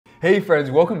Hey friends,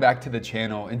 welcome back to the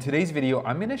channel. In today's video,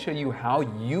 I'm gonna show you how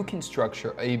you can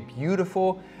structure a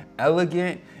beautiful,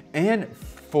 elegant, and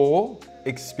full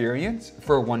experience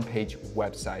for a one-page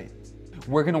website.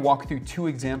 We're gonna walk through two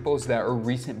examples that are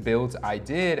recent builds I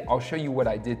did. I'll show you what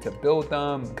I did to build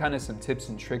them, kind of some tips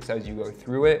and tricks as you go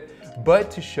through it,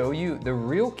 but to show you the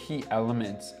real key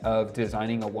elements of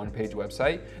designing a one-page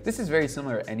website. This is very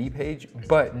similar to any page,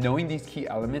 but knowing these key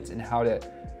elements and how to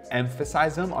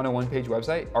emphasize them on a one-page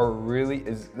website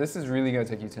this is really gonna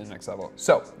take you to the next level.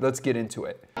 So let's get into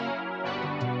it.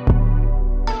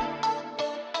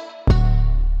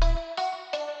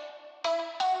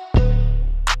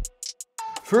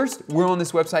 First, we're on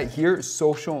this website here,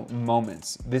 Social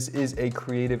Moments. This is a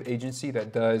creative agency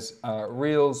that does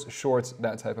reels, shorts,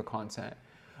 that type of content.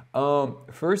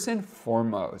 First and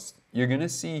foremost, you're gonna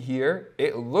see here,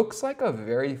 it looks like a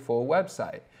very full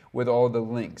website with all the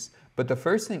links. But the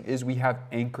first thing is we have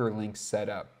anchor links set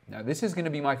up. Now this is gonna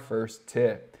be my first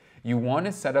tip. You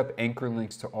wanna set up anchor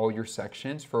links to all your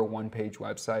sections for a one-page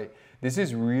website. This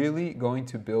is really going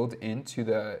to build into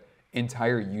the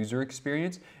entire user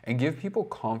experience and give people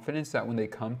confidence that when they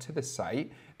come to the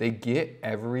site, they get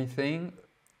everything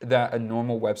that a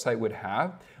normal website would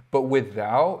have, but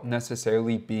without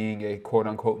necessarily being a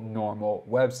quote-unquote normal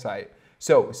website.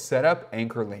 So set up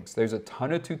anchor links. There's a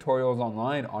ton of tutorials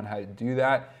online on how to do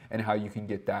that and how you can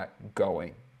get that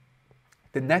going.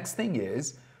 The next thing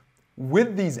is,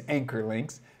 with these anchor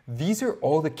links, these are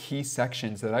all the key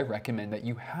sections that I recommend that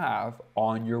you have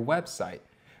on your website.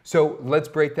 So let's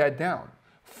break that down.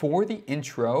 For the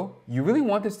intro, you really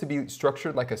want this to be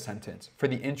structured like a sentence. For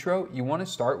the intro, you want to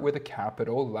start with a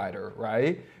capital letter,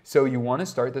 right? So you want to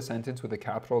start the sentence with a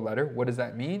capital letter. What does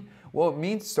that mean? Well, it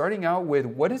means starting out with,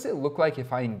 what does it look like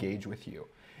if I engage with you?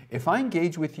 If I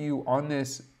engage with you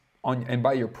and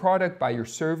buy your product, buy your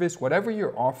service, whatever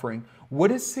you're offering,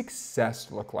 what does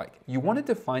success look like? You want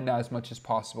to define that as much as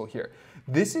possible here.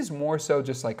 This is more so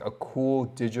just like a cool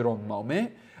digital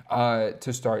moment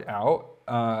to start out.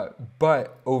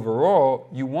 But overall,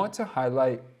 you want to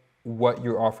highlight what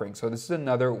you're offering. So this is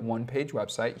another one-page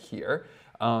website here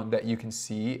that you can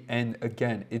see. And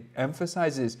again, it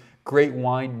emphasizes great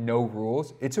wine, no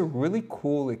rules. It's a really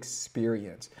cool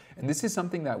experience. And this is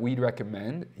something that we'd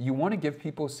recommend. You want to give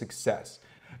people success.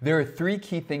 There are three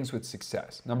key things with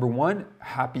success. Number one,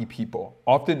 happy people.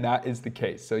 Often that is the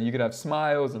case. So you could have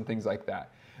smiles and things like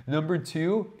that. Number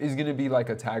two is going to be like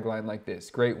a tagline like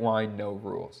this: great wine, no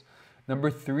rules.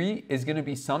 Number three is going to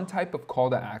be some type of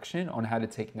call to action on how to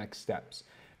take next steps.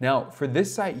 Now, for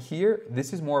this site here,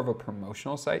 this is more of a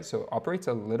promotional site, so it operates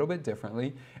a little bit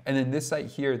differently. And then this site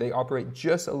here, they operate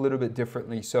just a little bit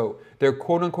differently. So they're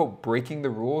quote unquote breaking the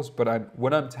rules, but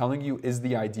what I'm telling you is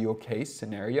the ideal case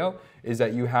scenario is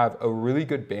that you have a really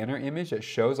good banner image that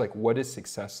shows like what does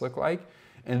success look like.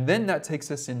 And then that takes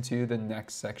us into the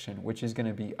next section, which is going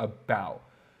to be about.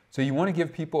 So you want to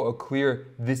give people a clear,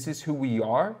 this is who we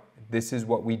are, this is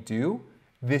what we do,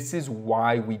 this is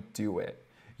why we do it.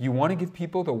 You want to give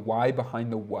people the why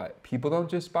behind the what. People don't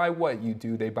just buy what you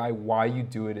do, they buy why you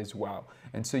do it as well.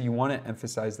 And so you want to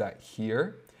emphasize that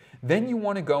here. Then you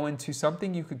want to go into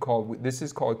something you could call, this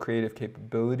is called creative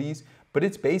capabilities, but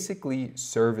it's basically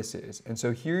services. And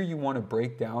so here you want to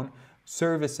break down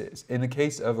services. In the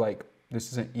case of like,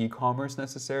 this isn't e-commerce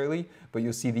necessarily, but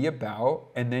you'll see the about,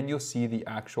 and then you'll see the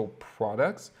actual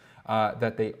products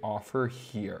that they offer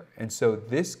here. And so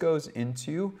this goes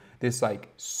into this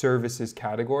like services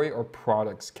category or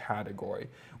products category,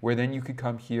 where then you could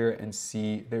come here and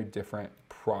see their different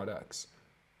products.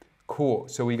 Cool,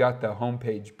 so we got the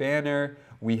homepage banner,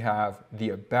 we have the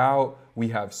about, we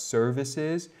have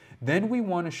services. Then we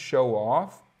want to show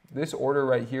off, this order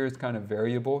right here is kind of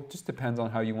variable, just depends on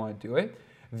how you want to do it,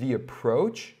 the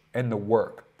approach and the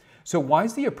work. So why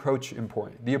is the approach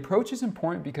important? The approach is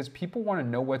important because people want to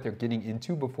know what they're getting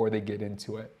into before they get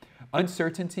into it.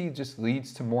 Uncertainty just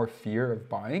leads to more fear of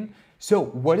buying. So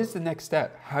what is the next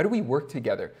step? How do we work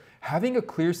together? Having a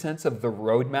clear sense of the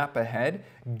roadmap ahead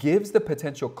gives the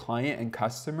potential client and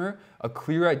customer a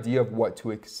clear idea of what to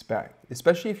expect,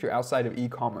 especially if you're outside of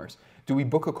e-commerce. Do we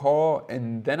book a call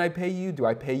and then I pay you? Do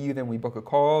I pay you, then we book a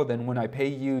call? Then when I pay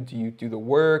you, do you do the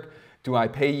work? Do I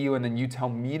pay you and then you tell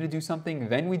me to do something,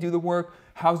 then we do the work?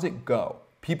 How's it go?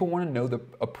 People want to know the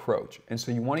approach. And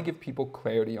so you want to give people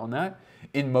clarity on that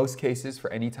in most cases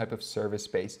for any type of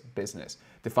service-based business.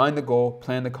 Define the goal,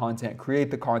 plan the content, create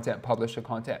the content, publish the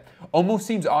content. Almost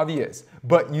seems obvious,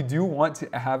 but you do want to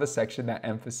have a section that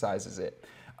emphasizes it.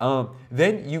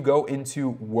 Then you go into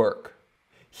work.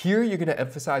 Here, you're gonna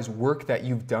emphasize work that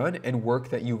you've done and work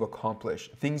that you've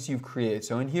accomplished, things you've created.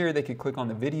 So in here, they could click on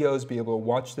the videos, be able to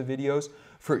watch the videos.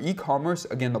 For e-commerce,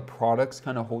 again, the products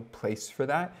kind of hold place for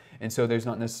that. And so there's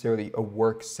not necessarily a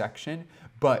work section,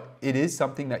 but it is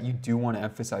something that you do wanna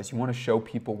emphasize. You wanna show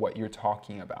people what you're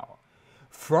talking about.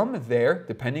 From there,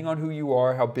 depending on who you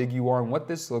are, how big you are, and what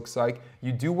this looks like,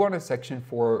 you do want a section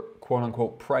for quote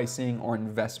unquote pricing or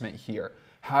investment here.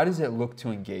 How does it look to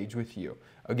engage with you?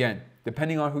 Again,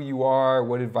 depending on who you are,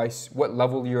 what advice, what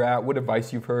level you're at, what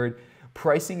advice you've heard,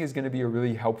 pricing is going to be a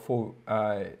really helpful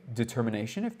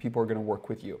determination if people are going to work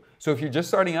with you. So if you're just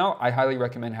starting out, I highly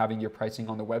recommend having your pricing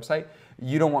on the website.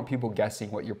 You don't want people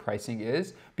guessing what your pricing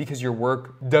is because your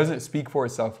work doesn't speak for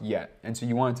itself yet. And so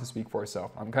you want it to speak for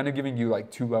itself. I'm kind of giving you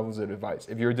like 2 levels of advice.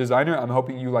 If you're a designer, I'm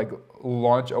helping you like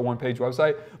launch a one-page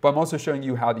website, but I'm also showing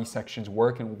you how these sections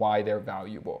work and why they're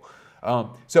valuable.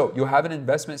 So you'll have an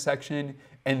investment section,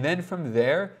 and then from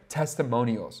there,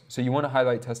 testimonials. So you want to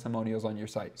highlight testimonials on your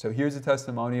site. So here's a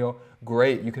testimonial.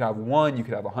 Great. You could have 1, you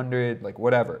could have 100, like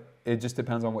whatever. It just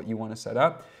depends on what you want to set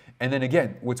up. And then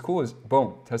again, what's cool is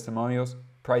boom, testimonials,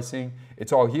 pricing,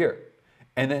 it's all here.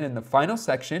 And then in the final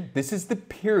section, this is the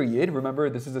period. Remember,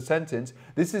 this is a sentence.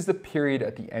 This is the period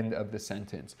at the end of the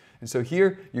sentence. And so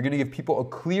here, you're going to give people a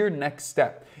clear next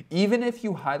step. Even if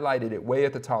you highlighted it way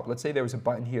at the top, let's say there was a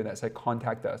button here that said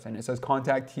contact us, and it says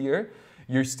contact here,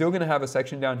 you're still going to have a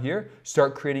section down here.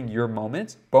 Start creating your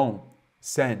moments. Boom.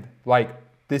 Send. Like,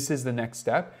 this is the next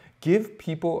step. Give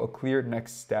people a clear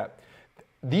next step.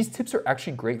 These tips are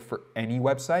actually great for any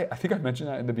website. I think I mentioned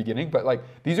that in the beginning, but like,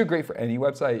 these are great for any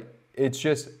website. It's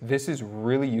just, this is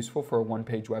really useful for a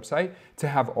one-page website to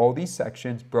have all these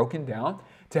sections broken down,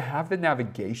 to have the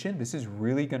navigation. This is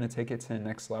really going to take it to the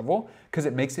next level because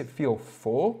it makes it feel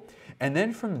full. And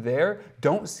then from there,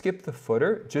 don't skip the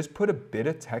footer. Just put a bit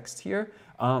of text here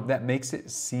that makes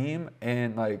it seem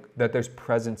and like that there's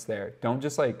presence there. Don't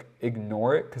just like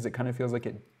ignore it because it kind of feels like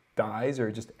it dies or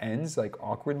it just ends like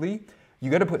awkwardly. You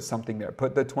got to put something there.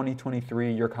 Put the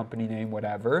 2023, your company name,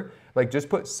 whatever. Like just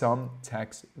put some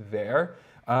text there.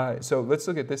 So let's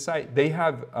look at this site. They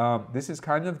have, this is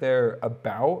kind of their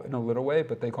about in a little way,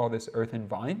 but they call this Earth and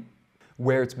Vine,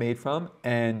 where it's made from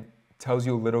and tells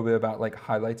you a little bit about like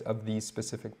highlights of these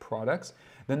specific products.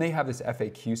 Then they have this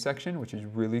FAQ section, which is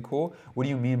really cool. What do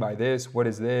you mean by this? What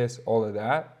is this? All of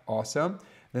that. Awesome.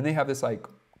 Then they have this like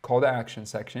call to action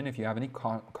section if you have any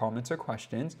comments or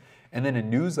questions. And then a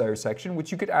newsletter section,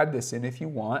 which you could add this in if you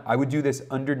want. I would do this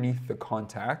underneath the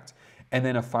contact. And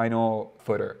then a final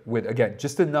footer with, again,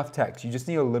 just enough text. You just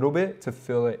need a little bit to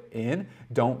fill it in.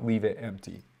 Don't leave it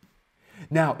empty.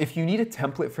 Now, if you need a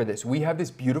template for this, we have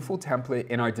this beautiful template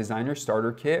in our designer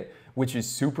starter kit, which is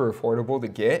super affordable to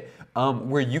get,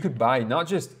 where you could buy not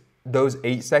just those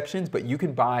 8 sections, but you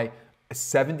can buy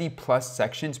 70 plus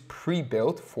sections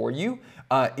pre-built for you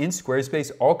in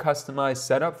Squarespace, all customized,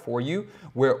 set up for you,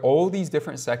 where all these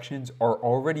different sections are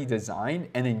already designed,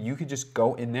 and then you could just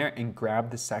go in there and grab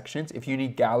the sections. If you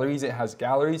need galleries, it has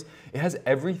galleries. It has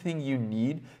everything you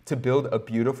need to build a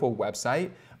beautiful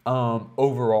website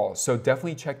overall. So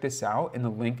definitely check this out in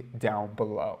the link down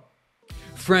below.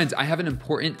 Friends, I have an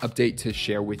important update to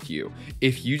share with you.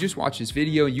 If you just watched this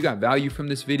video, you got value from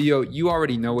this video, you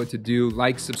already know what to do,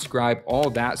 like, subscribe, all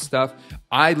that stuff.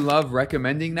 I love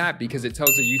recommending that because it tells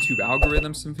the YouTube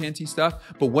algorithm some fancy stuff.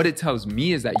 But what it tells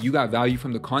me is that you got value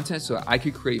from the content so that I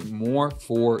could create more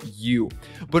for you.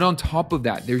 But on top of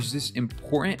that, there's this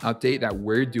important update that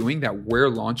we're doing, that we're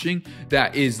launching,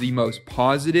 that is the most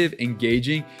positive,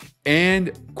 engaging,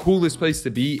 and coolest place to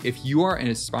be if you are an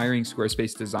aspiring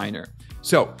Squarespace designer.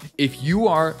 So if you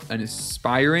are an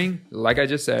aspiring, like I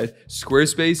just said,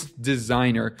 Squarespace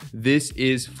designer, this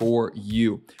is for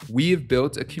you. We have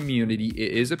built a community.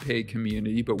 It is a paid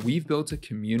community, but we've built a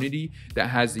community that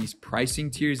has these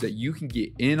pricing tiers that you can get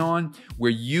in on,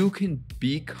 where you can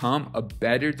become a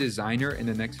better designer in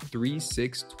the next 3,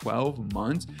 6, 12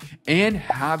 months and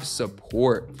have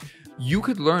support. You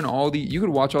could learn you could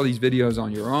watch all these videos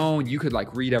on your own. You could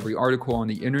like read every article on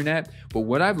the internet. But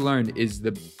what I've learned is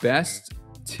the best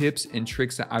tips and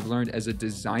tricks that I've learned as a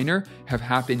designer have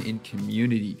happened in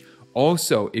community.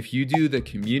 Also, if you do the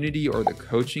community or the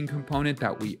coaching component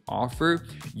that we offer,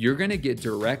 you're gonna get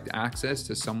direct access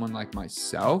to someone like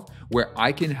myself, where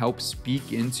I can help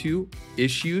speak into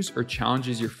issues or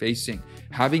challenges you're facing.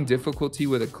 Having difficulty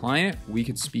with a client, we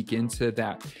could speak into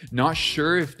that. Not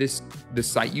sure if the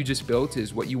site you just built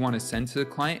is what you want to send to the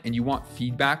client and you want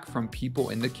feedback from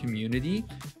people in the community,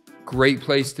 great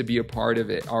place to be a part of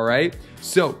it, all right?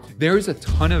 So there's a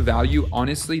ton of value.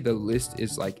 Honestly, the list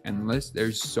is like endless.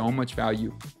 There's so much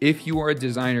value. If you are a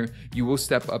designer, you will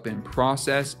step up in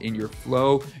process, in your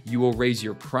flow, you will raise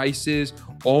your prices.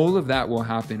 All of that will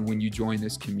happen when you join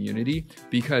this community,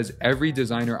 because every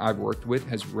designer I've worked with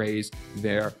has raised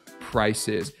their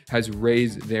prices, has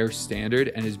raised their standard,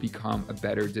 and has become a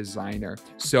better designer.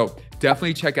 So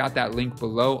definitely check out that link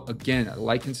below. Again,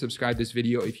 like and subscribe this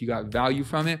video if you got value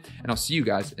from it, and I'll see you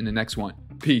guys in the next one.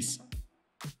 Peace.